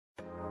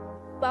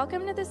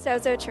Welcome to the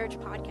Sozo Church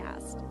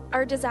podcast.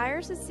 Our desire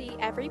is to see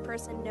every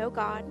person know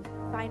God,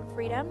 find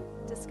freedom,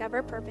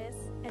 discover purpose,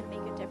 and make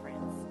a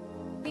difference.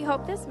 We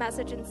hope this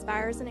message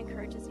inspires and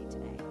encourages you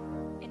today.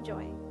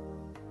 Enjoy.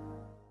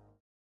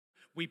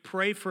 We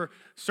pray for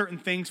certain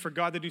things, for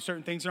God to do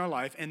certain things in our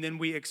life, and then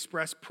we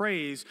express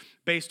praise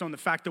based on the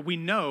fact that we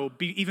know,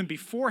 even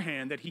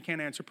beforehand, that he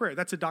can't answer prayer.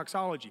 That's a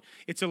doxology.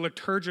 It's a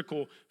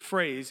liturgical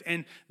phrase,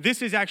 and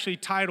this is actually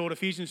titled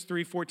Ephesians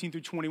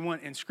 3:14-21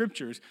 in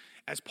Scriptures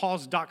as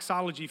Paul's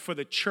doxology for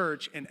the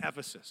church in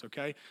Ephesus,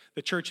 okay?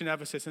 The church in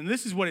Ephesus, and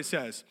this is what it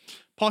says.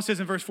 Paul says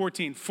in verse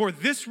 14, "For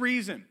this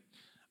reason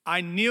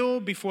I kneel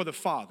before the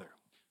Father."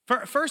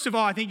 First of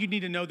all, I think you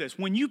need to know this.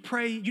 When you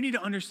pray, you need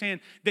to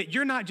understand that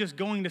you're not just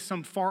going to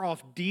some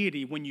far-off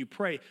deity when you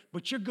pray,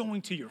 but you're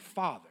going to your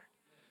Father,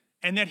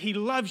 and that he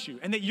loves you,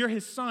 and that you're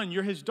his son,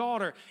 you're his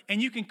daughter,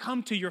 and you can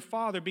come to your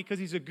Father because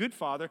he's a good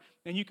Father,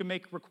 and you can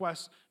make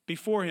requests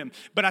before him.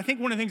 But I think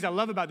one of the things I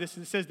love about this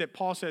is it says that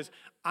Paul says,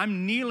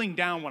 I'm kneeling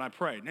down when I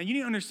pray. Now, you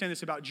need to understand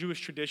this about Jewish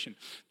tradition.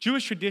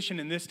 Jewish tradition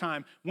in this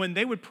time, when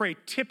they would pray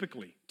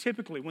typically,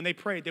 when they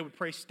prayed, they would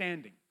pray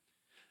standing.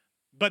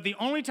 But the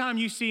only time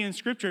you see in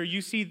Scripture, you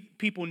see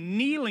people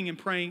kneeling and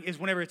praying is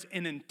whenever it's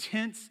an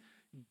intense,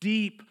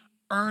 deep,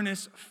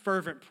 earnest,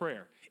 fervent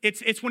prayer.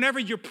 It's whenever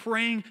you're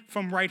praying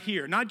from right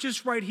here, not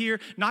just right here,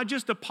 not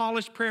just a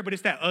polished prayer, but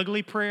it's that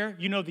ugly prayer.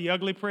 You know, the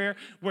ugly prayer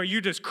where you're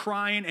just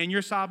crying and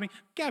you're sobbing.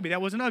 Gabby,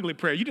 that was an ugly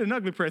prayer. You did an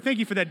ugly prayer. Thank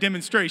you for that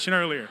demonstration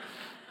earlier.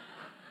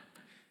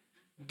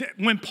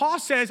 When Paul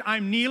says,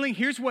 I'm kneeling,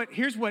 here's what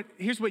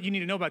you need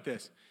to know about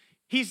this.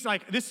 He's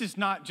like, this is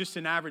not just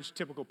an average,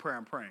 typical prayer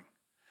I'm praying.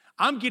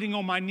 I'm getting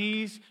on my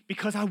knees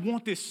because I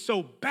want this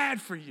so bad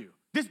for you.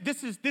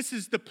 This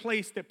is the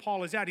place that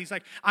Paul is at. He's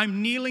like,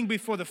 I'm kneeling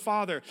before the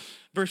Father.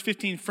 Verse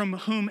 15, from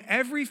whom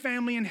every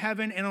family in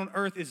heaven and on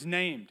earth is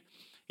named.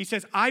 He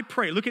says, I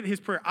pray, look at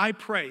his prayer. I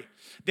pray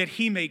that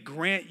he may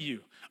grant you,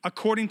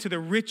 according to the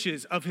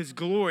riches of his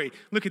glory,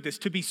 look at this,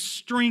 to be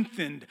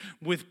strengthened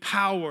with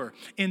power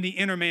in the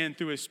inner man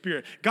through his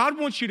Spirit. God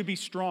wants you to be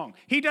strong.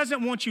 He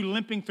doesn't want you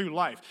limping through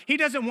life. He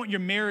doesn't want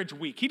your marriage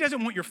weak. He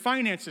doesn't want your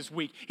finances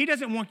weak. He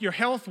doesn't want your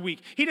health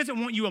weak. He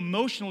doesn't want you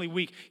emotionally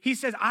weak. He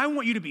says, I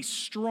want you to be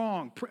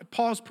strong.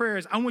 Paul's prayer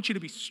is, I want you to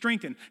be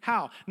strengthened.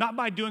 How? Not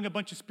by doing a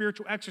bunch of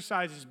spiritual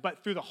exercises,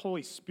 but through the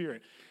Holy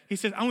Spirit. He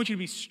says, I want you to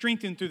be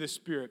strengthened through the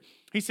Spirit.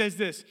 He says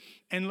this,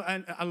 and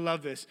I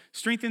love this,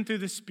 strengthened through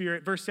the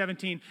Spirit, verse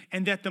 17,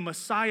 and that the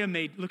Messiah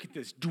may, look at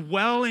this,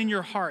 dwell in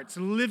your hearts,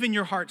 live in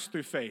your hearts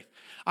through faith.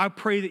 I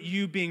pray that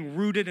you, being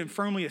rooted and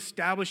firmly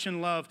established in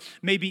love,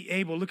 may be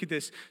able, look at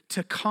this,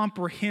 to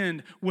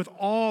comprehend with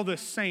all the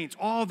saints,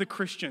 all the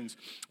Christians,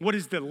 what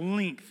is the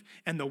length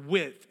and the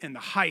width and the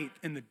height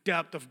and the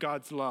depth of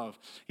God's love.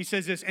 He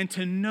says this, and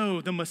to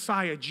know the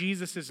Messiah,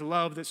 Jesus'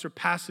 love that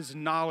surpasses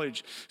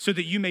knowledge, so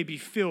that you may be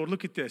filled,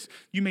 look at this,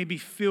 you may be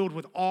filled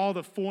with all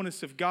the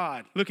fullness of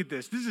God. Look at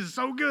this. This is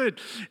so good.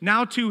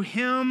 Now to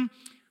him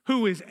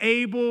who is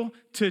able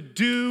to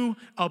do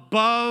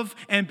above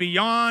and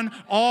beyond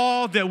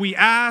all that we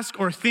ask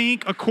or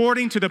think,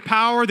 according to the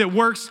power that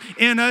works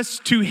in us.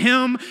 To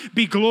him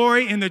be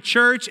glory in the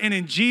church and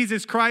in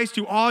Jesus Christ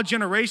to all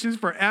generations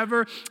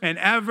forever and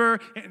ever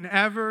and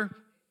ever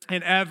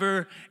and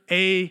ever.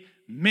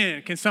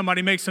 Amen. Can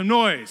somebody make some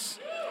noise?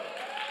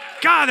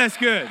 God, that's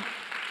good.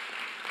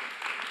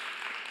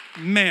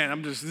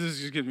 Man, this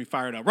is just getting me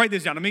fired up. Write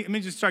this down. Let me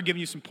just start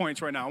giving you some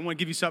points right now. I want to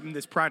give you something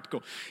that's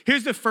practical.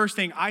 Here's the first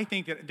thing I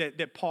think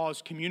that Paul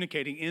is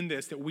communicating in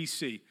this that we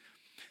see.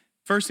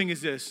 First thing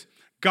is this.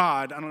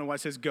 God, I don't know why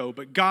it says go,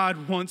 but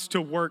God wants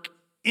to work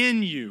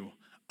in you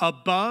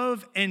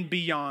above and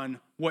beyond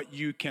what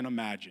you can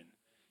imagine.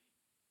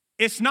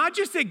 It's not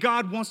just that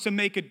God wants to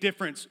make a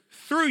difference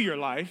through your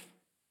life.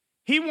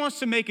 He wants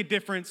to make a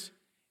difference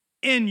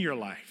in your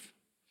life.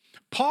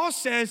 Paul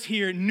says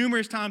here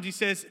numerous times, he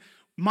says,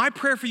 my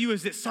prayer for you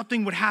is that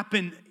something would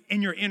happen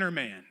in your inner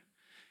man.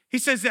 He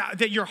says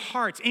that in your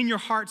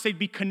hearts, they'd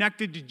be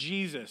connected to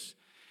Jesus.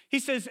 He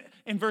says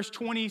in verse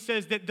 20, he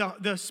says that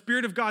the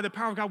Spirit of God, the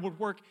power of God would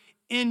work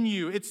in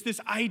you. It's this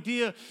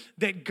idea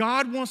that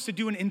God wants to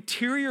do an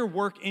interior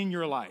work in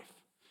your life.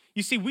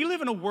 You see, we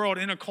live in a world,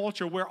 in a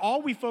culture where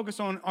all we focus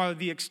on are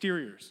the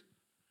exteriors.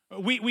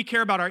 We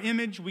care about our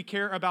image. We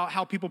care about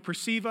how people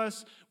perceive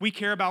us. We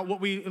care about what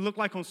we look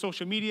like on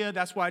social media.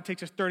 That's why it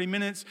takes us 30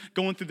 minutes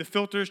going through the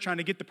filters, trying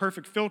to get the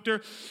perfect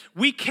filter.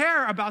 We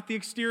care about the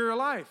exterior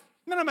life.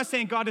 I'm not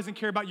saying God doesn't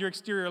care about your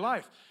exterior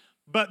life,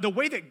 but the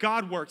way that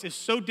God works is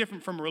so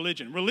different from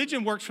religion.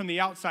 Religion works from the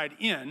outside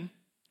in,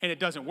 and it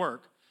doesn't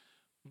work.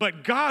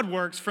 But God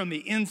works from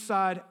the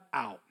inside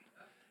out.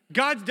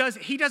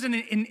 He does an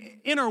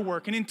inner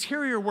work, an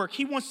interior work.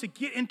 He wants to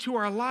get into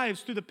our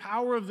lives through the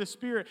power of the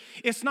Spirit.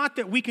 It's not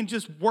that we can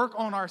just work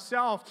on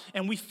ourselves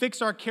and we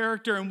fix our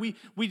character and we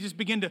just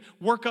begin to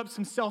work up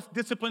some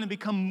self-discipline and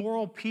become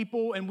moral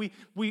people and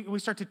we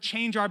start to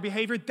change our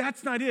behavior.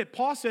 That's not it.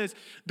 Paul says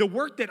the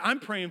work that I'm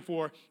praying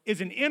for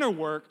is an inner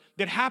work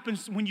that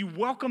happens when you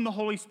welcome the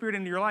Holy Spirit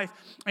into your life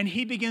and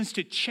he begins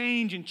to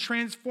change and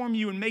transform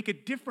you and make a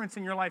difference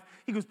in your life.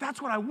 He goes,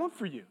 that's what I want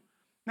for you.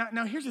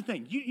 Now, here's the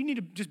thing. You need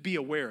to just be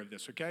aware of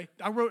this, okay?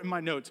 I wrote in my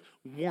notes,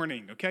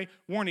 warning, okay?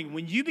 Warning,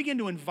 when you begin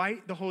to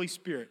invite the Holy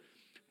Spirit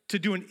to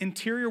do an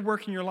interior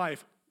work in your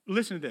life,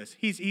 listen to this.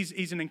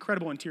 He's an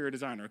incredible interior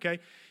designer, okay?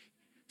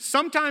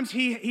 Sometimes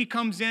he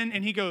comes in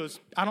and he goes,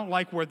 I don't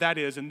like where that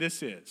is and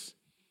this is.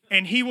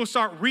 And he will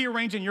start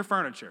rearranging your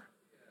furniture.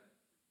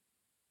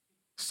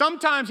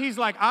 Sometimes he's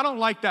like, I don't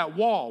like that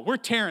wall. We're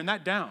tearing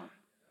that down.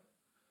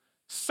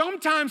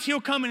 Sometimes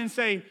he'll come in and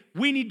say,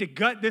 we need to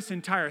gut this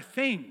entire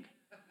thing.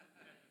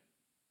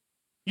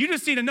 You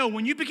just need to know,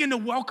 when you begin to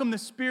welcome the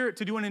Spirit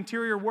to do an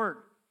interior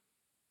work,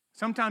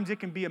 sometimes it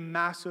can be a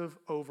massive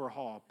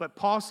overhaul. But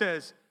Paul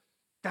says,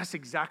 that's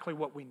exactly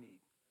what we need.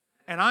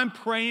 And I'm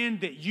praying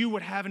that you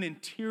would have an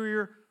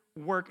interior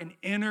work, an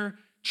inner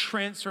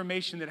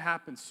transformation that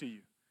happens to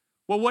you.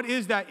 Well, what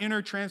is that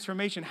inner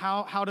transformation?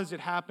 How does it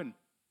happen?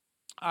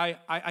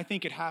 I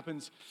think it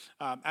happens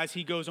as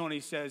he goes on, he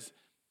says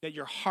that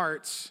your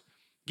hearts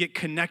get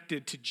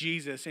connected to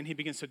Jesus and he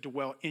begins to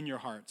dwell in your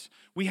hearts.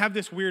 We have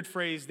this weird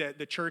phrase that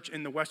the church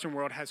in the Western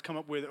world has come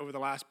up with over the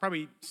last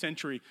probably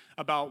century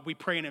about we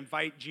pray and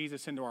invite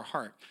Jesus into our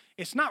heart.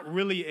 It's not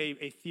really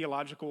a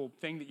theological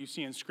thing that you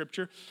see in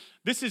Scripture.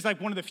 This is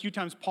like one of the few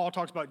times Paul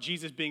talks about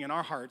Jesus being in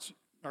our hearts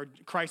or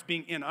Christ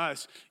being in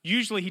us.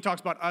 Usually he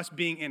talks about us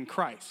being in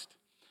Christ.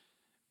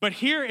 But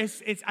here,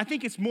 I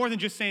think it's more than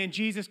just saying,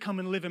 Jesus, come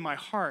and live in my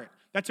heart.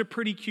 That's a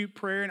pretty cute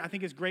prayer, and I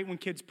think it's great when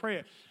kids pray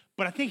it.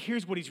 But I think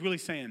here's what he's really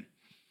saying.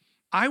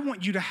 I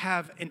want you to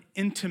have an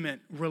intimate,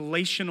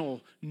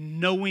 relational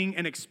knowing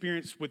and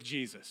experience with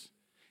Jesus.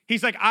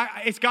 He's like,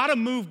 it's got to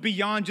move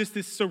beyond just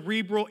this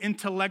cerebral,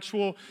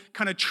 intellectual,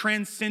 kind of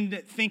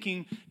transcendent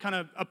thinking kind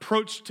of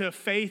approach to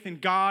faith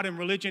and God and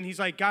religion. He's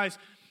like, guys,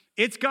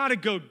 it's got to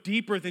go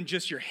deeper than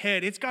just your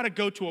head. It's got to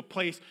go to a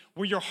place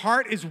where your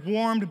heart is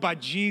warmed by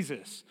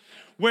Jesus.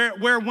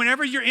 Where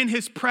whenever you're in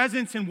his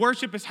presence and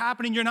worship is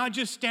happening, you're not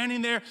just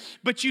standing there,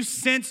 but you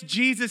sense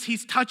Jesus.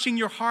 He's touching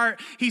your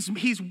heart. He's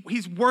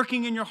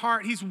working in your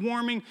heart. He's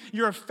warming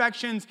your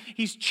affections.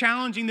 He's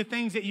challenging the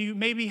things that you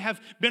maybe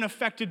have been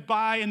affected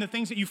by and the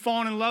things that you've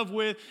fallen in love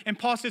with. And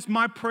Paul says,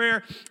 my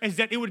prayer is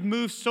that it would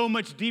move so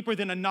much deeper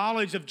than a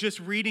knowledge of just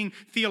reading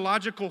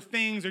theological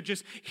things or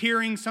just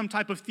hearing some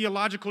type of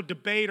theological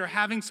debate or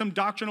having some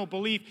doctrinal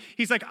belief.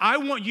 He's like, I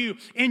want you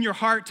in your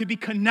heart to be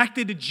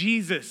connected to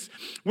Jesus,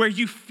 where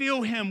you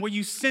feel him, where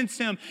you sense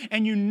him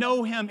and you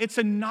know him. It's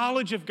a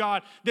knowledge of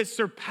God that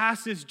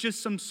surpasses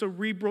just some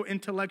cerebral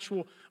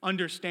intellectual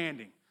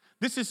understanding.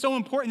 This is so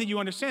important that you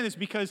understand this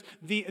because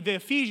the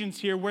Ephesians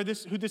here, who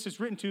this is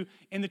written to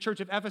in the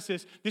church of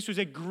Ephesus, this was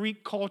a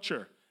Greek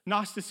culture.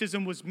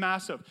 Gnosticism was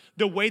massive.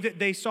 The way that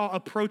they saw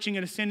approaching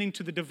and ascending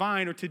to the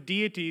divine or to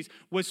deities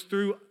was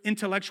through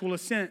intellectual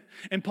assent.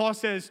 And Paul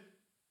says,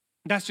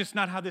 that's just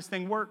not how this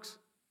thing works.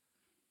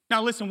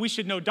 Now, listen, we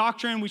should know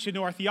doctrine, we should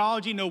know our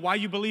theology, know why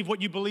you believe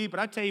what you believe, but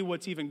I tell you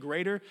what's even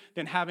greater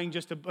than having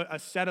just a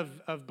set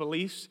of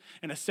beliefs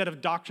and a set of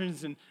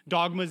doctrines and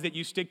dogmas that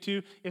you stick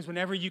to is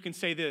whenever you can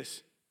say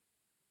this,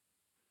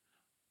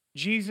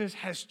 Jesus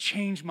has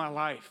changed my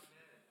life.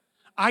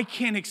 I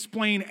can't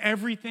explain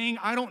everything.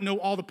 I don't know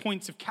all the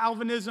points of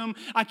Calvinism.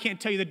 I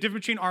can't tell you the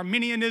difference between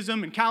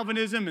Arminianism and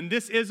Calvinism and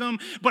this ism,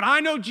 but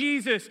I know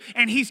Jesus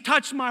and he's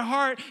touched my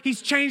heart.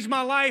 He's changed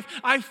my life.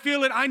 I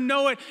feel it. I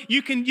know it.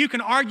 You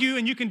can argue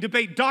and you can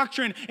debate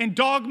doctrine and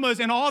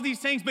dogmas and all these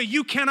things, but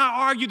you cannot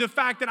argue the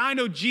fact that I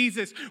know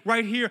Jesus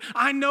right here.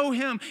 I know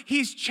him.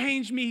 He's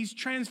changed me. He's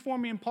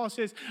transformed me. And Paul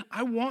says,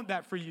 I want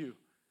that for you.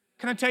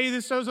 Can I tell you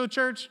this, Sozo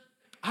Church?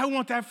 I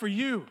want that for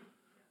you.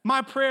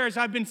 My prayer as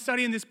I've been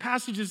studying this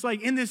passage is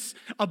like in this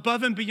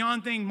above and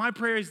beyond thing, my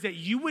prayer is that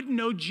you would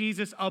know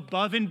Jesus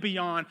above and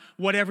beyond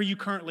whatever you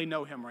currently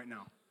know him right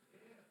now.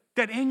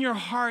 That in your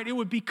heart, it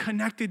would be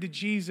connected to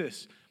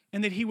Jesus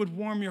and that he would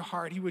warm your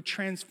heart. He would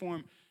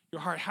transform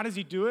your heart. How does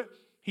he do it?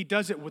 He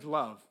does it with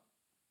love.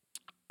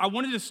 I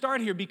wanted to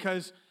start here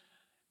because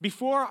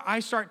before I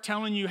start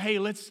telling you, hey,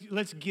 let's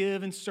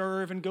give and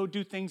serve and go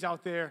do things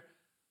out there,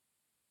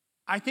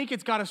 I think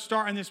it's got to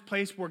start in this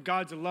place where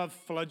God's love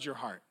floods your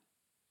heart.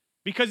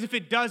 Because if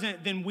it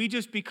doesn't, then we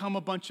just become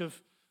a bunch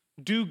of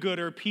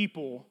do-gooder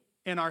people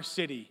in our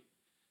city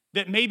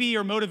that maybe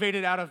are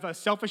motivated out of a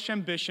selfish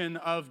ambition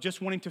of just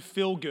wanting to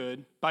feel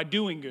good by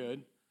doing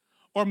good,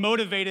 or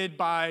motivated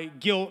by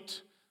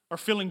guilt or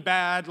feeling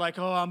bad, like,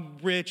 oh, I'm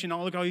rich and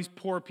look at all these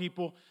poor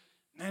people.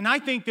 And I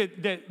think that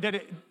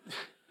it,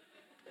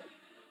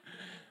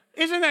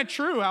 isn't that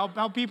true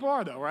how people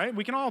are though, right?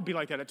 We can all be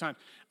like that at times.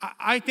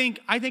 I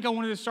think I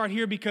wanted to start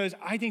here because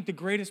I think the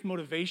greatest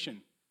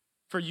motivation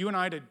for you and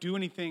I to do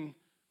anything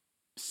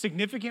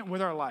significant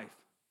with our life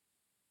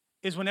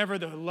is whenever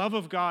the love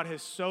of God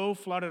has so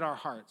flooded our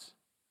hearts,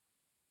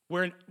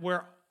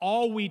 where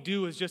all we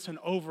do is just an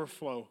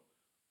overflow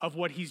of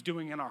what he's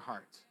doing in our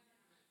hearts.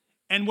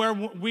 And where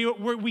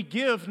we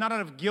give, not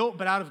out of guilt,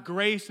 but out of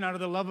grace and out of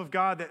the love of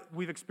God that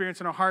we've experienced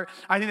in our heart.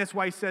 I think that's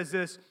why he says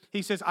this.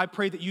 He says, I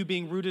pray that you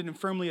being rooted and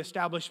firmly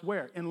established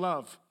where? In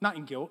love. Not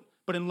in guilt,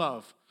 but in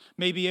love.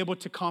 May be able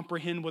to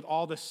comprehend with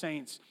all the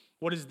saints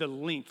what is the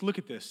length. Look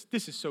at this.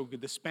 This is so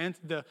good. The span,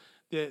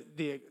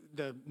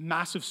 the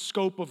massive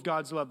scope of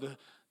God's love,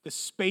 the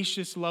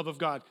spacious love of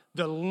God,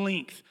 the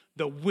length,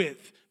 the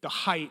width, the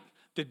height,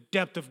 the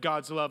depth of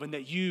God's love, and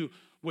that you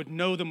would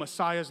know the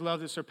Messiah's love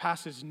that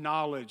surpasses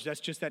knowledge. That's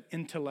just that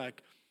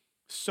intellect,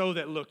 so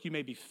that, look, you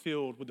may be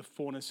filled with the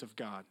fullness of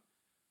God.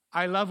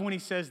 I love when he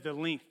says the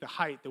length, the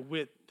height, the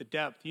width, the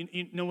depth.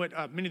 You know what?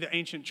 Many of the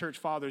ancient church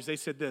fathers, they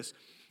said this: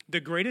 the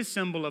greatest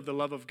symbol of the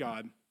love of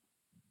God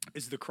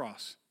is the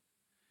cross.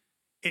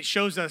 It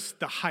shows us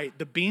the height.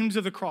 The beams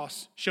of the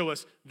cross show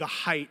us the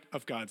height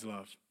of God's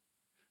love,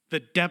 the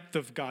depth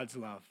of God's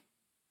love,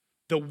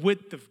 the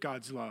width of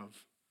God's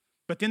love.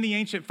 But then the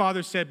ancient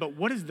fathers said, but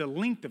what is the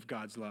length of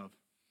God's love?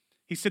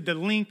 He said the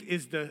length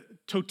is the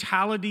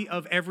totality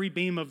of every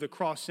beam of the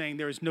cross, saying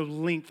there is no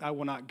length I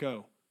will not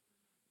go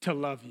to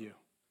love you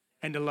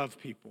and to love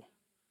people.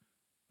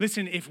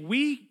 Listen, if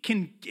we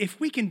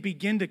can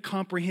begin to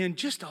comprehend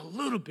just a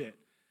little bit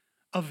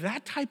of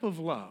that type of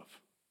love,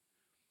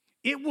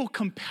 it will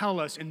compel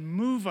us and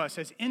move us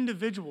as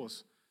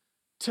individuals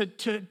to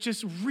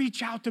just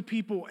reach out to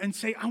people and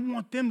say, I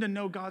want them to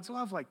know God's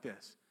love like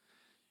this.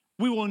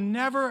 We will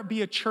never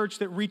be a church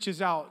that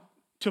reaches out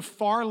to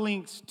far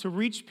lengths to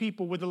reach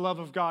people with the love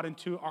of God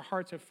until our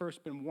hearts have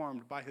first been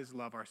warmed by his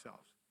love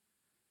ourselves.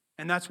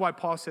 And that's why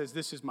Paul says,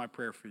 this is my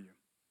prayer for you.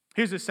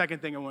 Here's the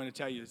second thing I want to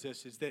tell you is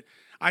that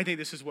I think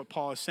this is what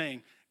Paul is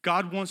saying.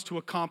 God wants to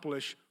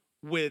accomplish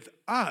with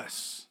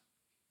us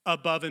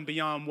above and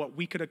beyond what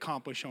we could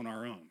accomplish on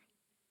our own.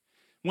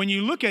 When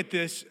you look at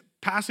this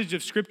passage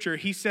of scripture,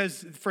 he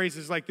says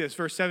phrases like this.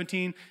 Verse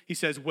 17, he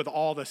says, with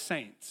all the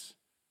saints.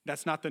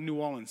 That's not the New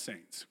Orleans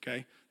saints,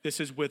 okay? This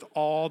is with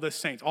all the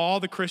saints, all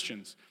the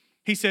Christians.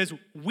 He says,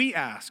 we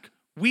ask,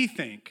 we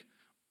think,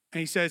 and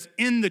he says,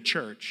 in the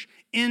church,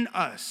 in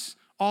us,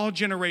 all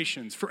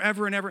generations,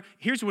 forever and ever.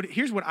 Here's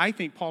what I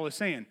think Paul is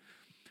saying.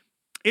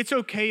 It's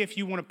okay if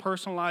you want to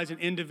personalize and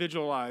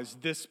individualize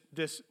this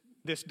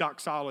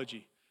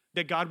doxology,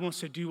 that God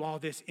wants to do all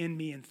this in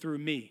me and through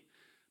me.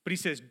 But he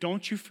says,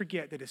 don't you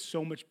forget that it's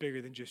so much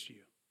bigger than just you.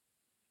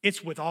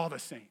 It's with all the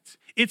saints.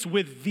 It's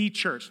with the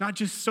church, not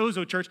just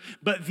Sozo Church,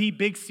 but the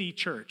Big C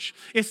Church.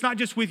 It's not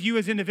just with you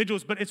as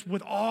individuals, but it's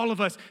with all of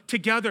us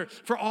together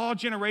for all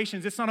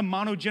generations. It's not a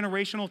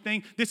mono-generational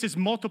thing. This is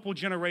multiple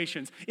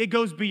generations. It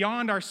goes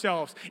beyond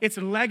ourselves. It's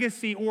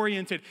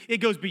legacy-oriented. It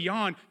goes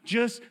beyond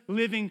just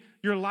living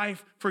your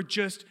life for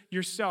just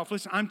yourself.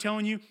 Listen, I'm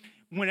telling you,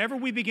 whenever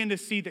we begin to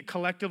see that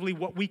collectively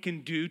what we can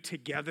do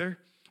together,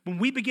 when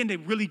we begin to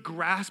really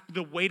grasp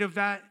the weight of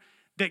that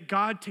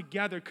God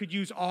together could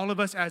use all of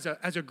us as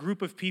a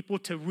group of people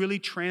to really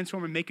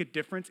transform and make a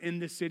difference in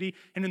this city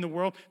and in the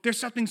world, there's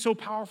something so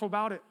powerful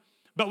about it.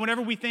 But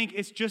whenever we think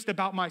it's just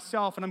about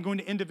myself and I'm going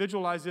to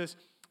individualize this,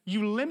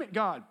 you limit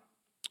God.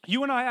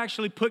 You and I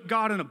actually put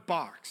God in a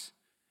box.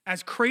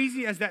 As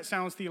crazy as that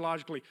sounds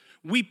theologically,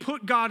 we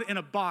put God in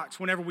a box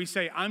whenever we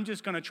say, I'm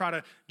just going to try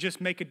to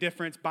just make a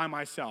difference by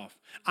myself.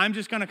 I'm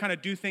just going to kind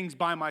of do things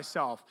by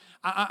myself.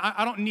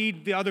 I don't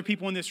need the other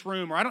people in this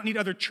room, or I don't need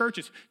other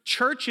churches.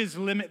 Churches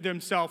limit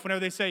themselves whenever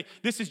they say,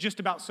 this is just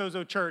about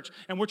Sozo Church,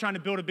 and we're trying to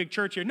build a big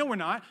church here. No, we're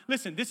not.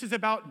 Listen, this is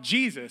about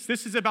Jesus.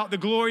 This is about the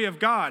glory of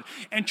God.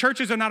 And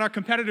churches are not our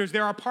competitors.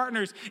 They're our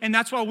partners. And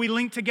that's why we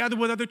link together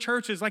with other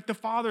churches like the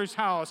Father's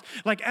House,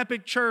 like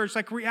Epic Church,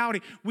 like Reality.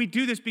 We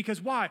do this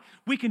because why?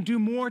 We can do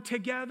more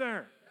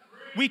together.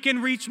 We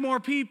can reach more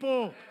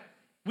people.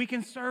 We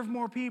can serve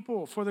more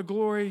people for the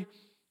glory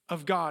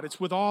of God. It's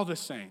with all the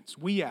saints.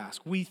 We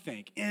ask, we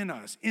think, in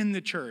us, in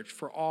the church,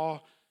 for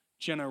all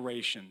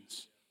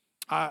generations.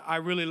 I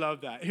really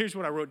love that. Here's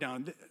what I wrote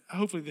down.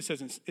 Hopefully this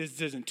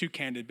isn't too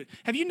candid, but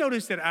have you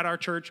noticed that at our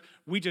church,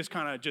 we just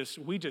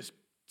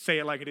say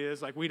it like it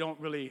is, like we don't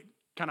really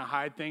kind of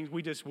hide things.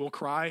 We'll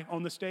cry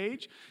on the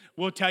stage.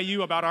 We'll tell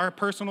you about our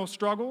personal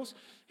struggles.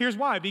 Here's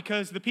why,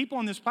 because the people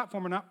on this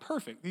platform are not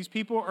perfect. These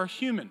people are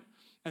human,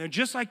 and they're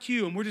just like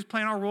you, and we're just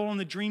playing our role on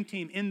the dream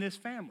team in this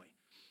family.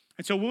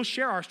 And so we'll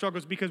share our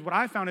struggles, because what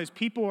I found is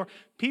people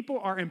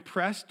are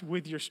impressed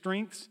with your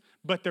strengths,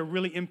 but they're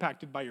really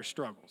impacted by your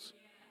struggles.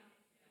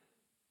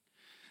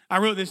 I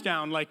wrote this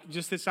down, like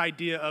just this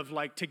idea of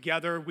like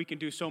together we can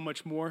do so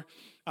much more.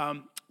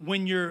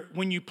 When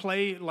you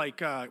play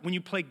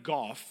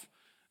golf,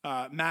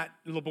 Matt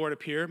Laborde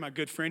up here, my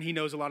good friend, he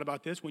knows a lot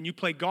about this. When you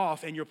play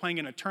golf and you're playing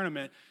in a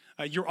tournament,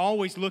 you're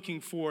always looking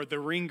for the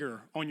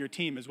ringer on your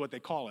team, is what they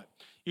call it.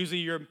 Usually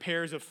you're in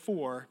pairs of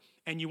 4,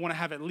 and you want to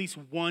have at least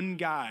one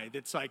guy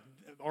that's like,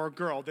 or a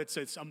girl that's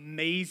an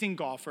amazing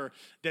golfer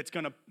that's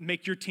going to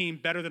make your team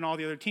better than all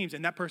the other teams,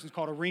 and that person's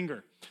called a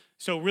ringer.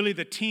 So really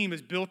the team is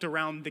built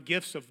around the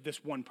gifts of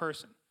this one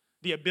person,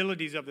 the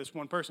abilities of this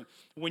one person.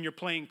 When you're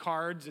playing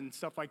cards and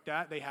stuff like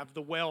that, they have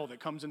the well that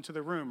comes into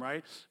the room,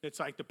 right?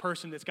 It's like the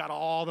person that's got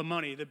all the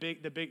money, the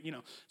big,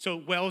 so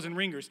wells and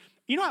ringers.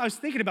 I was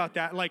thinking about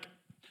that. Like,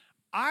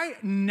 I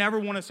never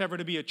want us ever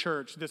to be a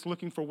church that's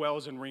looking for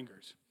wells and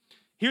ringers.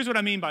 Here's what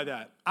I mean by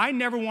that. I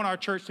never want our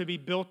church to be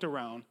built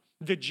around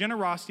the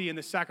generosity and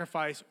the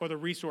sacrifice or the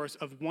resource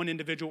of one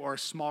individual or a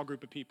small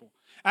group of people.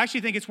 I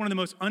actually think it's one of the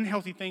most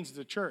unhealthy things as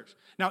a church.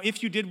 Now,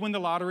 if you did win the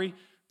lottery,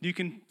 you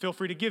can feel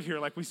free to give here,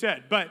 like we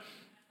said. But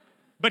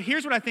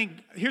here's what I think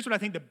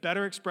the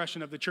better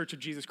expression of the Church of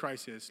Jesus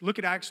Christ is. Look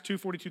at Acts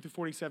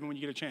 2:42-47 when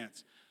you get a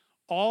chance.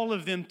 All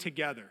of them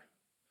together.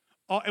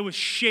 It was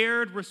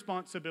shared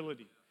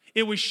responsibility.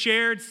 It was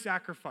shared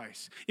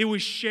sacrifice. It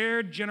was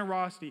shared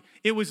generosity.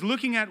 It was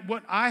looking at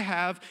what I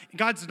have.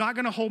 God's not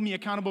going to hold me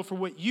accountable for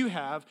what you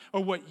have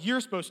or what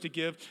you're supposed to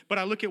give, but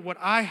I look at what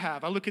I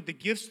have. I look at the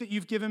gifts that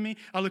you've given me.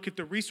 I look at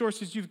the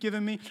resources you've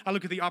given me. I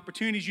look at the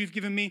opportunities you've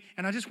given me,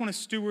 and I just want to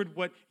steward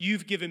what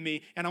you've given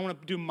me, and I want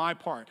to do my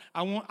part.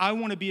 I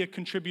want to be a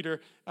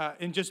contributor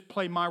and just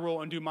play my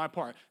role and do my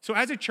part. So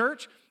as a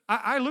church,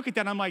 I look at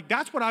that and I'm like,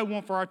 that's what I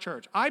want for our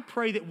church. I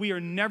pray that we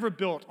are never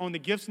built on the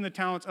gifts and the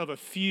talents of a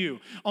few,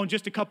 on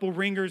just a couple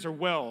ringers or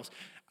wells.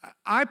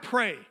 I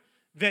pray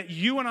that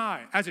you and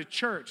I, as a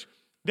church,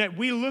 that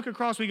we look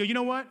across, we go, you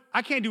know what?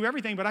 I can't do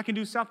everything, but I can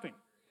do something.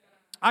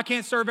 I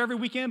can't serve every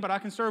weekend, but I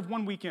can serve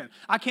one weekend.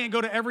 I can't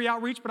go to every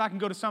outreach, but I can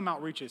go to some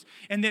outreaches.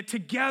 And that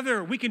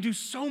together we can do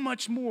so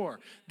much more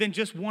than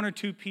just one or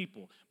two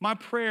people. My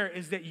prayer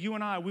is that you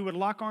and I, we would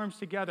lock arms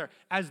together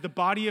as the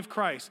body of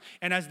Christ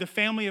and as the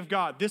family of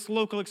God, this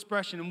local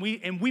expression,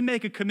 and we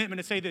make a commitment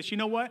to say this, you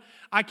know what?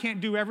 I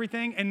can't do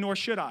everything, and nor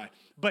should I.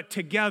 But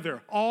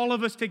together, all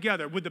of us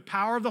together, with the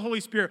power of the Holy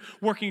Spirit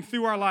working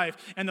through our life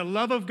and the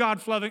love of God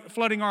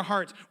flooding our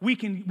hearts, we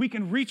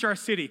can reach our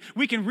city.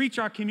 We can reach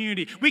our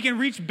community. We can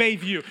reach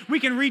Bayview. We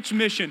can reach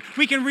Mission.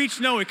 We can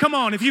reach Noe. Come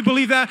on, if you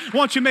believe that,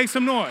 why don't you make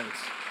some noise?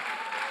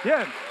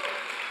 Yeah.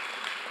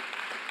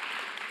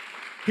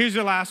 Here's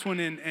the last one,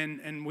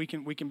 and we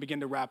can begin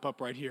to wrap up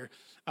right here.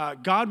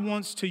 God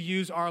wants to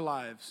use our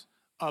lives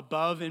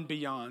above and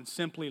beyond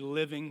simply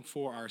living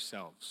for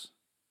ourselves.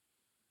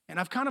 And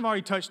I've kind of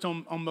already touched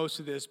on most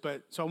of this,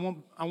 but so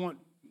I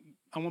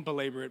won't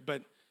belabor it.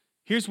 But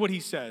here's what he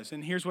says,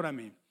 and here's what I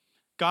mean.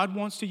 God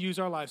wants to use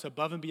our lives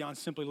above and beyond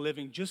simply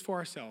living just for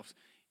ourselves.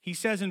 He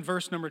says in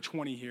verse number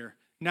 20 here,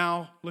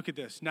 now, look at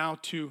this, now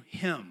to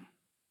him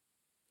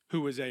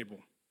who is able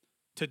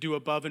to do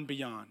above and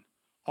beyond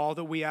all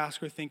that we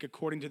ask or think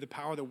according to the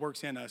power that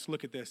works in us.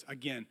 Look at this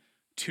again,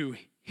 to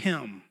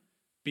him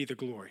be the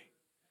glory.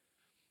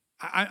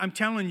 I'm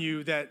telling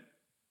you that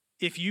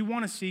if you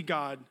want to see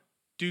God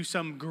do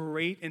some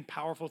great and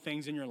powerful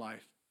things in your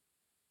life,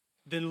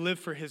 then live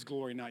for his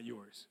glory, not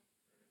yours.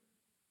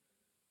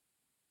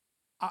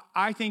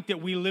 I think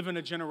that we live in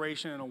a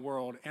generation and a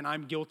world, and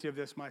I'm guilty of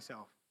this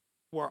myself,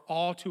 where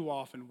all too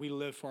often we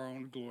live for our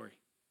own glory.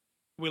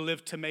 We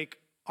live to make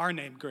our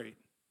name great,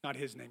 not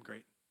his name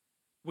great.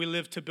 We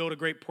live to build a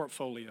great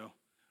portfolio.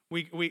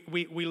 We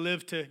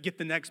live to get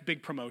the next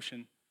big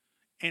promotion.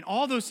 And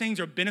all those things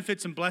are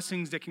benefits and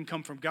blessings that can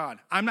come from God.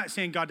 I'm not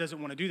saying God doesn't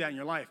want to do that in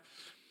your life.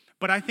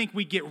 But I think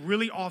we get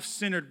really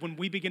off-centered when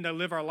we begin to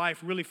live our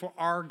life really for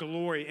our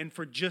glory and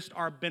for just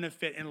our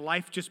benefit, and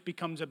life just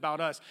becomes about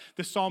us.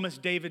 The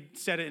psalmist David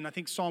said it, and I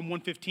think Psalm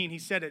 115, he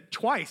said it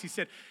twice. He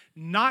said,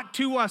 not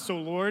to us, O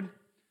Lord,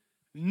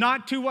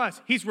 not to us.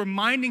 He's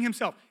reminding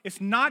himself,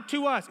 it's not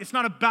to us. It's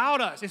not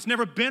about us. It's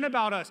never been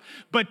about us.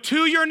 But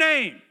to your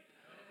name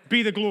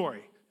be the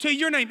glory. To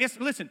your name.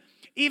 Listen,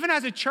 even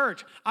as a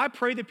church, I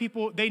pray that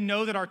people, they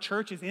know that our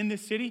church is in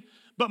this city.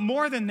 But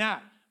more than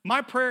that,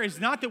 my prayer is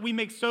not that we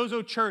make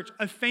Sozo Church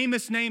a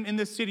famous name in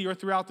this city or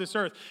throughout this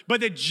earth,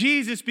 but that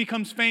Jesus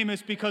becomes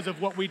famous because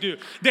of what we do,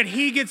 that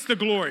he gets the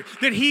glory,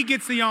 that he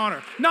gets the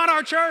honor, not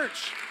our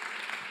church.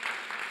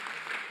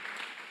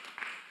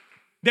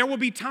 There will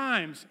be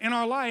times in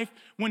our life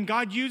when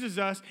God uses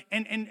us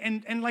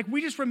and like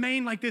we just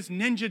remain like this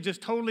ninja, just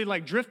totally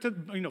like drift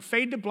to,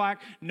 fade to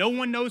black. No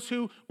one knows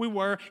who we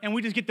were, and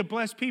we just get to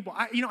bless people.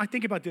 I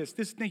think about this.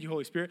 Thank you,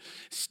 Holy Spirit.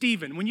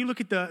 Stephen, when you look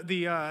at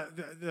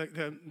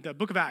the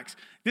book of Acts,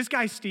 this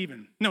guy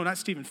Stephen, no, not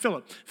Stephen,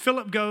 Philip.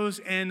 Philip goes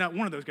and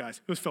one of those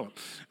guys, it was Philip.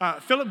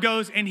 Philip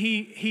goes and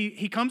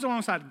he comes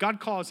alongside. God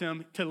calls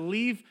him to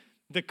leave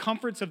the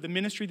comforts of the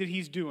ministry that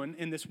he's doing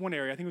in this one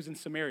area. I think it was in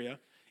Samaria.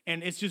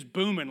 And it's just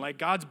booming, like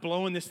God's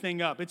blowing this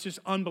thing up. It's just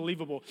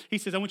unbelievable. He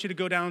says, I want you to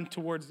go down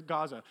towards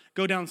Gaza.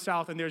 Go down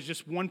south, and there's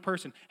just one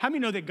person. How many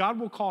know that God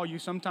will call you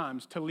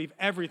sometimes to leave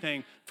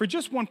everything for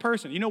just one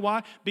person? You know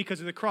why? Because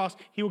of the cross,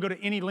 he will go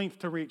to any length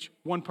to reach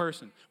one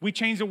person. We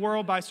change the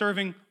world by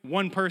serving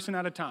one person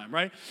at a time,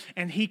 right?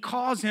 And he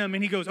calls him,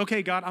 and he goes,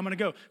 okay, God, I'm going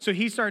to go. So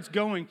he starts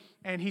going,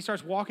 and he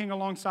starts walking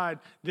alongside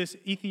this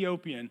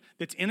Ethiopian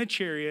that's in a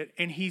chariot,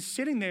 and he's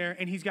sitting there,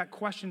 and he's got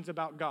questions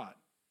about God.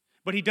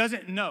 But he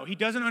doesn't know. He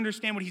doesn't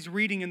understand what he's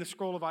reading in the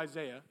scroll of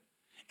Isaiah.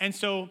 And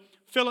so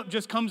Philip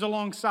just comes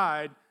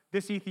alongside,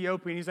 this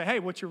Ethiopian, he's like, hey,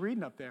 what you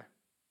reading up there?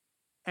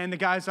 And the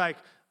guy's like,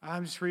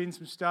 I'm just reading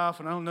some stuff,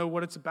 and I don't know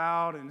what it's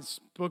about, and it's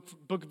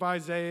book of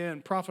Isaiah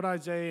and prophet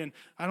Isaiah, and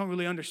I don't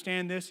really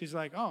understand this. He's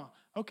like, oh,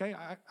 okay,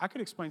 I could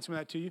explain some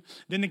of that to you.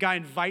 Then the guy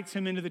invites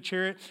him into the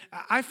chariot.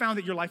 I found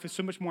that your life is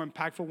so much more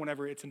impactful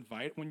whenever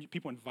when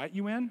people invite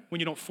you in,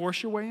 when you don't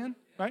force your way in,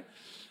 right?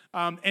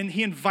 And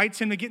he invites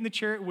him to get in the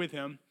chariot with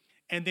him,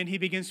 and then he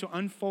begins to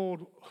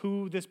unfold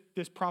who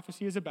this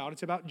prophecy is about.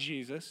 It's about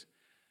Jesus.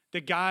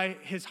 The guy,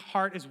 his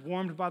heart is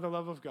warmed by the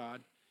love of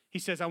God. He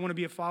says, I want to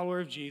be a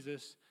follower of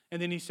Jesus.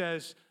 And then he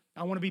says,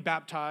 I want to be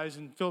baptized.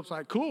 And Philip's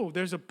like, cool,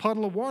 there's a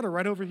puddle of water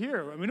right over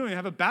here. We don't even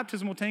have a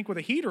baptismal tank with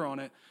a heater on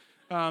it.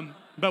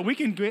 But we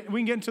can get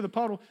into the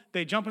puddle.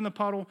 They jump in the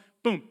puddle.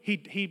 Boom,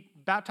 he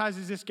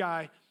baptizes this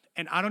guy.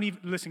 And I don't even,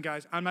 listen,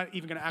 guys, I'm not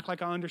even going to act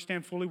like I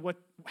understand fully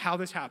how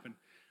this happened.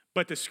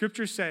 But the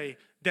scriptures say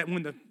that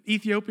when the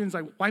Ethiopian's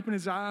like wiping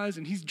his eyes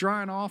and he's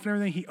drying off and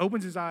everything, he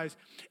opens his eyes,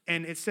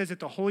 and it says that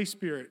the Holy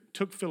Spirit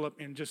took Philip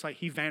and just like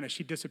he vanished,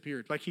 he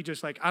disappeared. Like he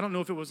just like, I don't know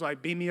if it was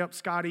like beam me up,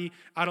 Scotty.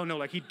 I don't know,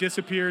 like he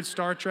disappeared,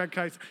 Star Trek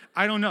guys.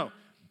 I don't know.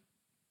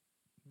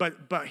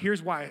 But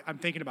here's why I'm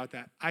thinking about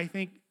that. I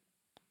think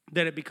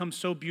that it becomes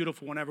so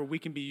beautiful whenever we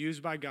can be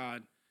used by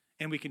God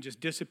and we can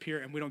just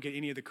disappear and we don't get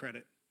any of the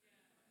credit.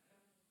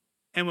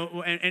 And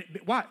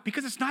why?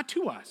 Because it's not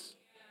to us.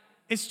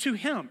 It's to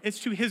him. It's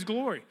to his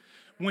glory.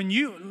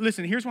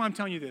 Listen, here's why I'm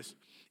telling you this.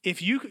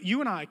 If you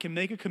and I can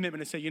make a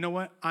commitment and say, you know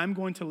what? I'm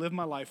going to live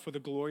my life for the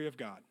glory of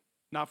God,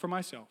 not for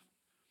myself,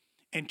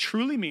 and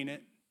truly mean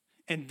it,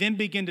 and then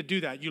begin to do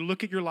that. You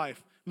look at your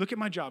life. Look at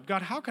my job.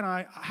 God, how can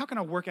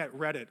I work at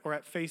Reddit or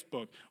at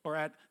Facebook or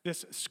at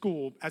this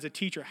school as a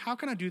teacher? How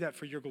can I do that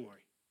for your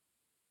glory?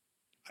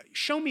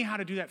 Show me how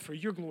to do that for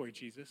your glory,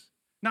 Jesus.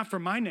 Not for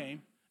my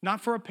name,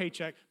 not for a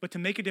paycheck, but to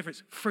make a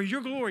difference for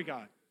your glory,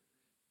 God.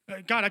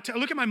 God, I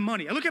look at my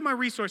money. I look at my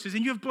resources,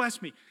 and you have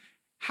blessed me.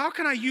 How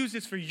can I use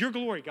this for your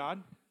glory,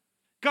 God?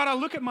 God, I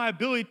look at my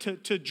ability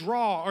to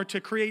draw or to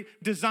create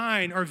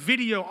design or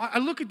video. I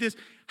look at this.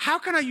 How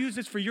can I use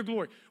this for your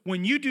glory?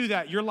 When you do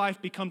that, your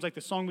life becomes like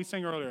the song we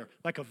sang earlier,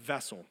 like a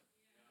vessel.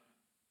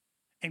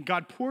 And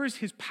God pours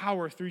his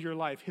power through your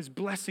life, his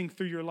blessing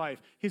through your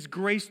life, his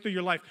grace through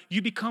your life.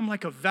 You become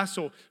like a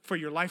vessel for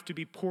your life to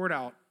be poured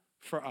out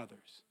for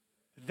others.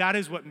 That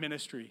is what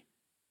ministry,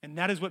 and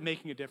that is what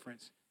making a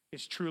difference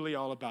is truly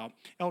all about.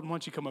 Elton, why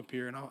don't you come up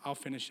here and I'll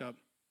finish up.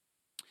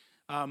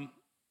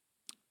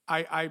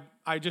 I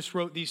just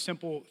wrote these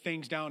simple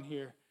things down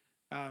here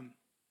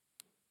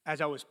as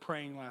I was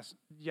praying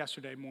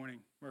yesterday morning,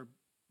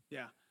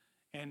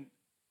 and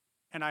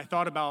I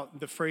thought about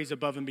the phrase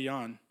above and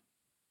beyond,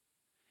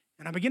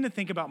 and I began to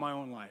think about my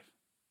own life.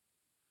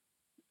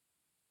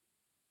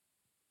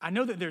 I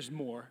know that there's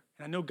more,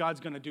 and I know God's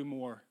going to do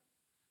more,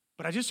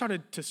 but I just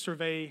started to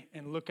survey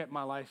and look at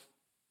my life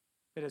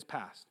that has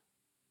passed.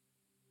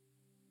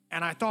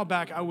 And I thought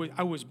back, I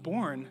was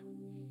born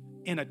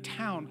in a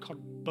town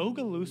called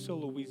Bogalusa,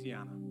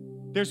 Louisiana.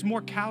 There's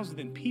more cows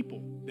than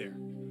people there.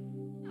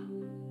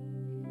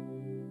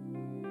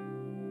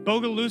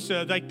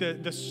 Bogalusa, like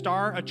the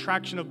star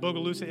attraction of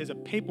Bogalusa is a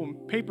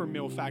paper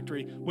mill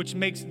factory, which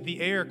makes the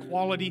air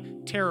quality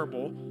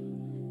terrible,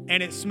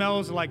 and it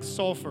smells like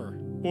sulfur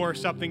or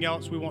something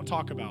else we won't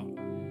talk about.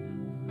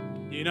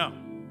 You know,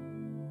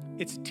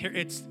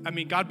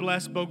 God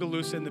bless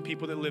Bogalusa and the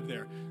people that live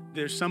there.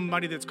 There's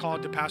somebody that's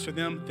called to pastor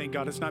them. Thank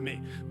God it's not me.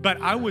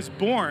 But I wasn't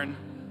born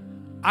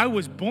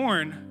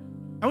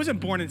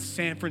in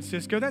San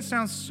Francisco. That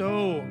sounds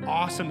so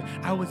awesome.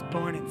 I was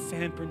born in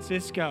San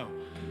Francisco.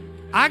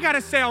 I got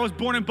to say I was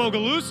born in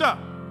Bogalusa.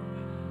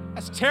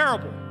 That's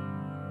terrible.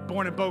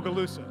 Born in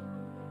Bogalusa.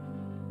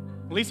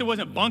 At least it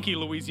wasn't Bunkie,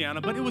 Louisiana,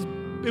 but it was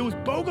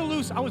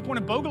Bogalusa. I was born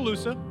in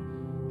Bogalusa,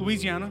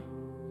 Louisiana.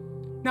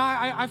 Now,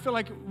 I feel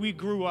like we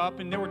grew up,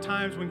 and there were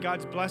times when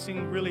God's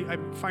blessing really,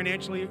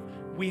 financially,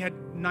 we had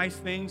nice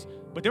things,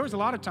 but there was a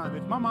lot of time.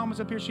 If my mom was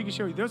up here, she could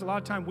show you, there was a lot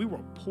of time we were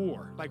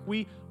poor. Like,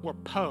 we were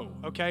po,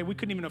 okay? We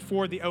couldn't even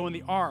afford the O and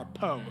the R,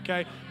 po,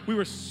 okay? We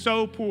were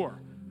so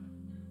poor.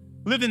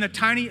 Lived in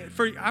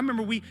I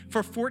remember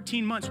for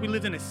 14 months, we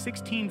lived in a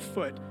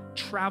 16-foot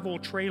travel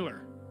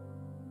trailer.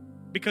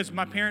 Because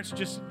my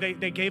parents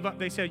they gave up.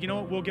 They said, you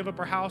know what, we'll give up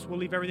our house. We'll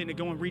leave everything to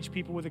go and reach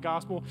people with the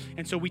gospel.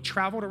 And so we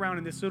traveled around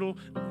in this little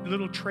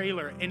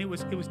trailer, and it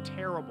was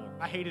terrible.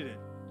 I hated it.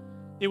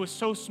 It was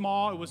so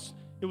small. It was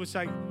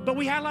like, but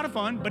we had a lot of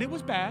fun, but it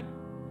was bad.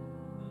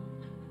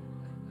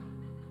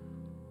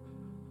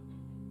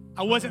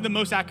 I wasn't the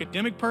most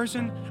academic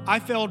person. I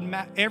failed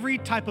every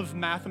type of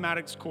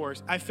mathematics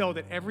course. I failed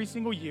it every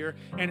single year.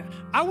 And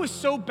I was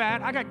so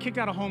bad, I got kicked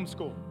out of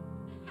homeschool.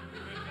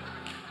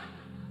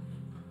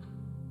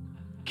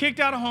 Kicked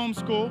out of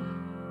homeschool,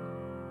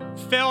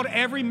 failed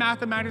every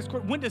mathematics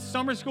course, went to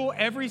summer school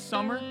every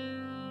summer.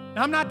 And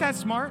I'm not that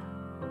smart.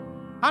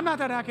 I'm not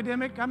that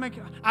academic.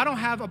 I don't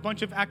have a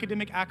bunch of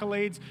academic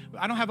accolades.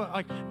 I don't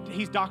have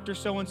he's Dr.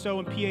 So-and-so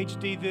and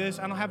PhD this.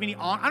 I don't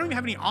even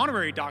have any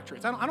honorary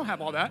doctorates. I don't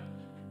have all that.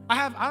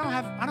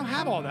 I don't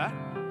have all that.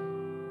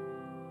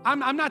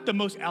 I'm not the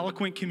most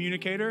eloquent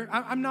communicator.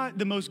 I'm not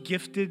the most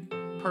gifted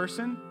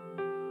person.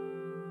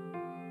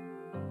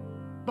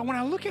 But when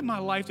I look at my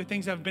life, the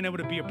things I've been able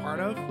to be a part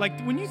of, like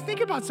when you think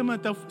about some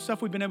of the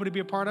stuff we've been able to be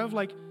a part of,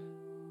 like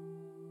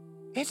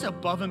it's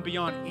above and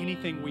beyond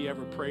anything we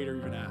ever prayed or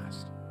even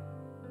asked.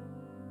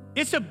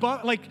 It's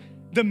above, like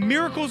the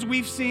miracles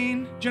we've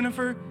seen,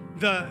 Jennifer,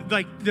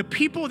 the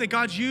people that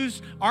God's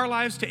used our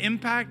lives to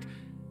impact.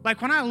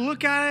 Like when I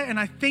look at it and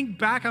I think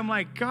back, I'm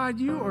like, God,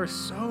 you are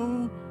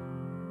so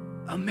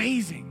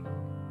amazing.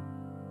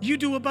 You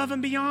do above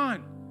and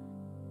beyond.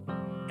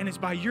 And it's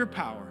by your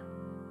power.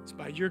 It's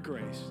by your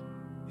grace.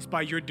 It's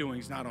by your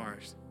doings, not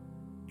ours.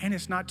 And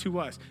it's not to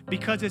us.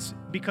 Because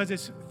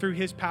it's through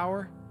his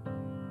power,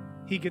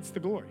 he gets the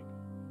glory.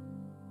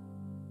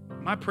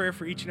 My prayer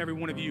for each and every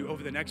one of you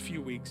over the next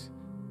few weeks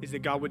is that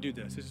God would do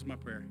this. This is my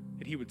prayer.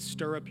 That he would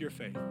stir up your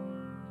faith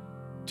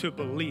to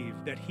believe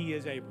that he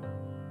is able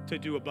to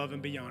do above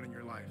and beyond in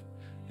your life.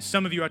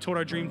 Some of you, I told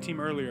our dream team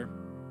earlier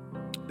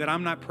that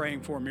I'm not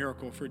praying for a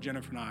miracle for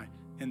Jennifer and I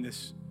in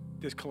this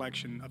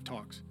collection of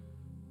talks.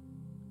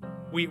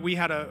 We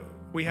had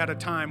a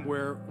time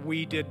where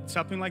we did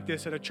something like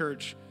this at a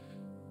church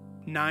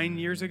 9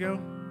 years ago.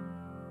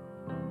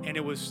 And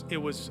it was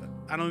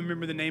I don't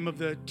remember the name of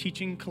the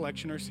teaching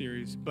collection or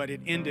series, but it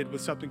ended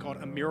with something called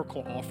a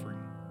miracle offering.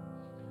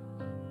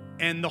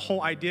 And the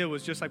whole idea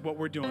was just like what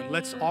we're doing.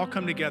 Let's all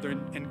come together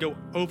and go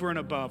over and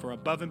above or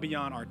above and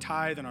beyond our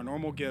tithe and our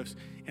normal gifts.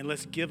 And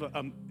let's give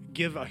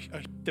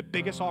the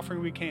biggest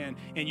offering we can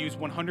and use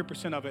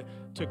 100% of it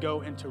to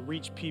go and to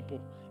reach people.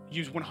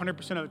 Use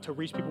 100% of it to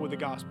reach people with the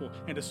gospel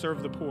and to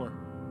serve the poor.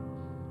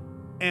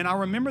 And I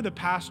remember the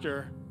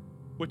pastor,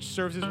 which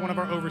serves as one of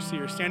our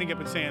overseers, standing up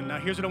and saying, now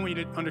here's what I want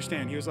you to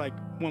understand. He was like,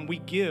 when we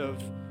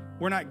give,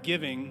 we're not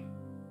giving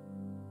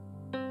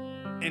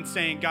and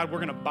saying, God, we're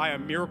going to buy a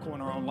miracle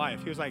in our own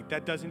life. He was like,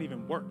 that doesn't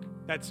even work.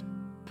 That's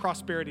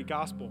prosperity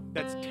gospel.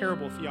 That's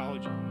terrible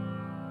theology.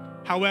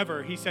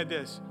 However, he said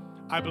this,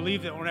 I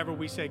believe that whenever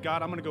we say,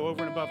 God, I'm going to go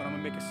over and above and I'm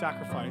going to make a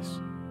sacrifice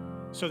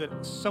so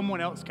that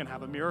someone else can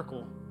have a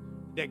miracle,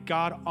 that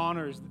God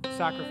honors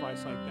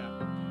sacrifice like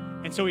that.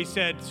 And so he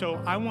said, so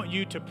I want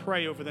you to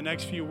pray over the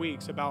next few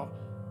weeks about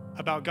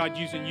God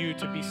using you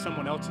to be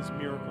someone else's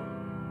miracle.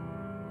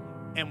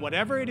 And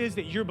whatever it is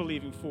that you're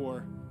believing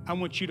for, I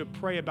want you to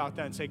pray about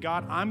that and say,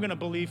 God, I'm going to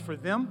believe for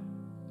them,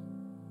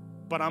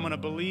 but I'm going to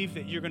believe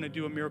that you're going to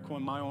do a miracle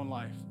in my own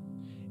life.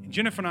 And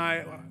Jennifer and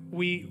I,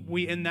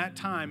 we in that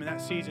time, in that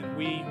season,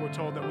 we were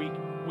told that we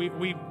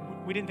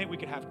didn't think we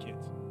could have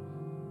kids.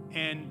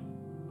 And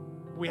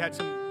we had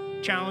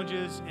some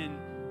challenges and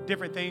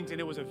different things,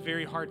 and it was a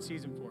very hard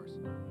season for us.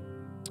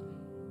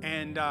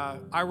 And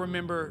I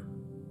remember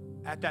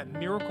at that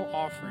miracle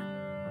offering,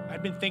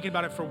 I'd been thinking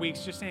about it for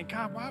weeks, just saying,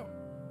 God,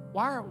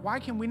 why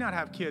can we not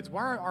have kids?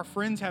 Why are our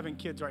friends having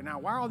kids right now?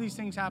 Why are all these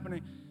things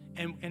happening?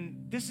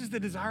 And this is the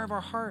desire of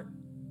our heart.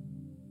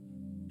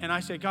 And I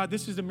said, God,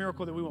 this is the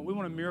miracle that we want. We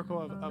want a miracle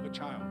of a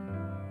child.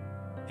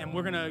 And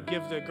we're going to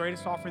give the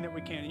greatest offering that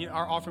we can. And,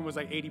 our offering was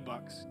like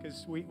 $80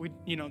 because we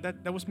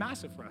that was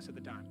massive for us at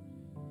the time.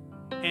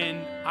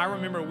 And I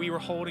remember we were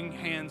holding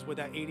hands with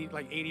that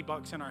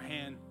 $80 in our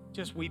hand,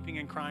 just weeping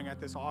and crying at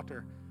this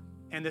altar.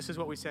 And this is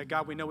what we said,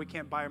 God, we know we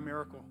can't buy a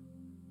miracle,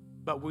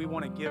 but we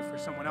want to give for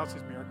someone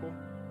else's miracle.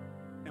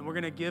 And we're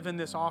going to give in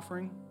this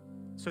offering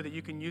so that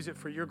you can use it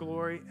for your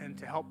glory and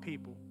to help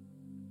people.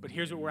 But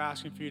here's what we're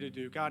asking for you to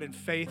do. God, in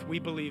faith, we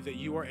believe that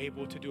you are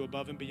able to do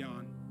above and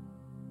beyond,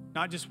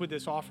 not just with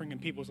this offering in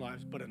people's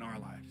lives, but in our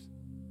lives.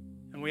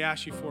 And we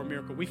ask you for a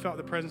miracle. We felt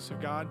the presence of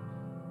God.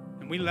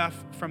 And we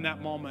left from that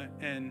moment,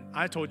 and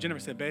I told Jennifer,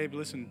 I said, babe,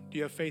 listen, do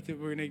you have faith that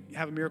we're going to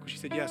have a miracle? She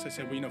said, yes. I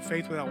said, well,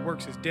 faith without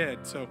works is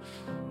dead. So,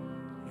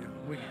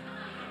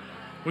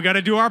 we got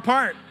to do our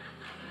part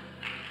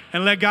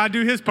and let God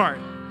do his part.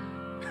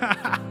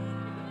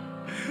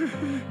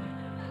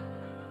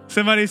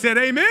 Somebody said,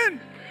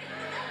 amen.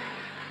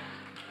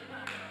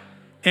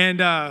 And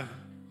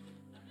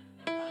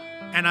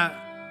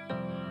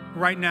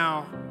right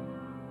now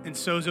in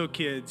Sozo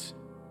Kids,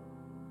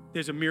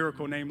 there's a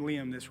miracle named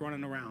Liam that's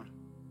running around.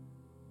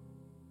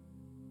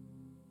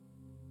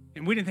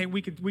 And we didn't think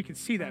we could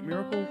see that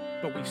miracle,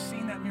 but we've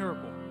seen that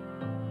miracle.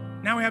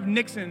 Now we have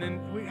Nixon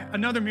and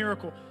another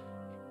miracle.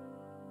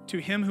 To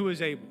him who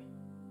is able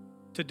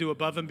to do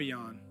above and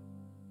beyond,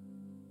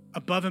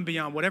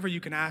 whatever you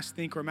can ask,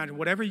 think, or imagine,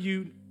 whatever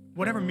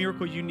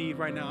miracle you need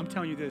right now. I'm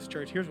telling you this,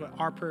 church, here's what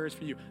our prayer is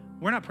for you.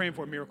 We're not praying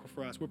for a miracle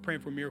for us. We're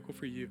praying for a miracle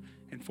for you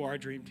and for our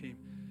dream team,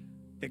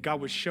 that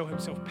God would show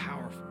himself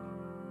powerful.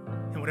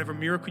 And whatever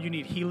miracle you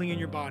need, healing in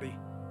your body,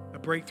 a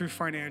breakthrough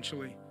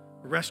financially,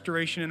 a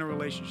restoration in a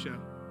relationship,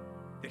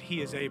 that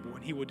he is able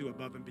and he will do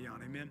above and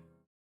beyond. Amen.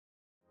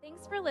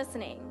 Thanks for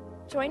listening.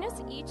 Join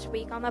us each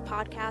week on the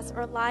podcast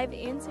or live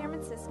in San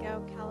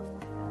Francisco,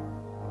 California.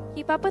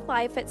 Keep up with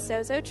life at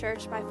Sozo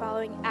Church by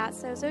following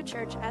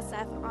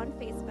 @SozoChurchSF on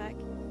Facebook,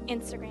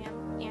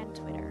 Instagram, and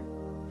Twitter.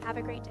 Have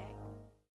a great day.